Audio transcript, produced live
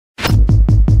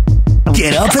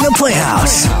Get up in the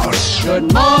Playhouse.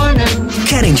 Good morning.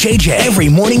 Ken and JJ every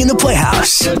morning in the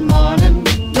Playhouse. Good morning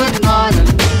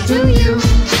to you.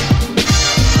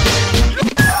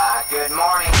 Good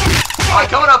morning. All right,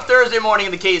 coming up Thursday morning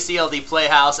in the KCLD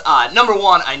Playhouse. Number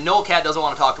one, I know Kat doesn't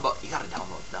want to talk about. You got to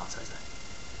download the downsize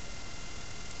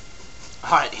that.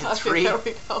 All right, in 3,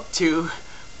 2,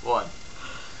 1.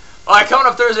 All right, coming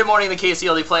up Thursday morning in the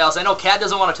KCLD Playhouse. I know Kat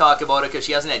doesn't want to talk about it because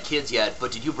she hasn't had kids yet,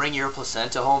 but did you bring your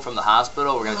placenta home from the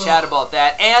hospital? We're going to chat about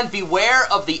that. And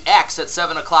beware of the ex at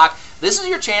 7 o'clock. This is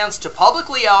your chance to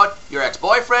publicly out your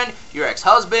ex-boyfriend, your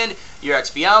ex-husband, your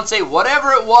ex-fiance,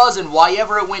 whatever it was and why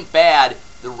ever it went bad.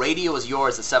 The radio is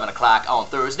yours at 7 o'clock on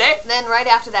Thursday. Then right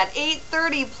after that,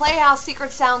 8:30, Playhouse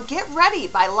Secret Sound. Get ready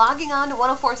by logging on to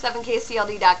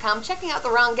 1047kcld.com, checking out the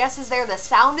wrong guesses there. The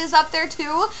sound is up there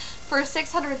too for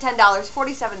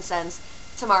 $610.47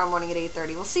 tomorrow morning at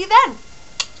 8:30. We'll see you then.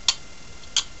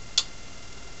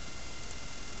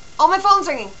 Oh, my phone's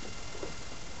ringing.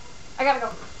 I gotta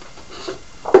go.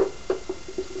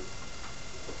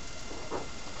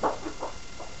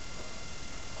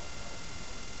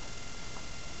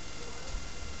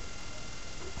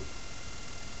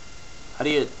 How do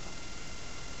you...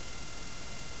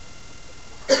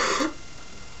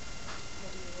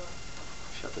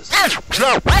 Shut this.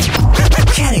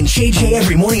 Ken and JJ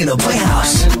every morning in the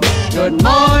Playhouse. Good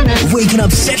morning. Waking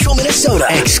up Central Minnesota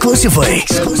exclusively.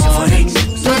 Good morning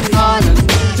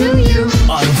to you.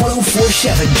 On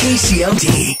 1047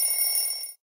 KCLD.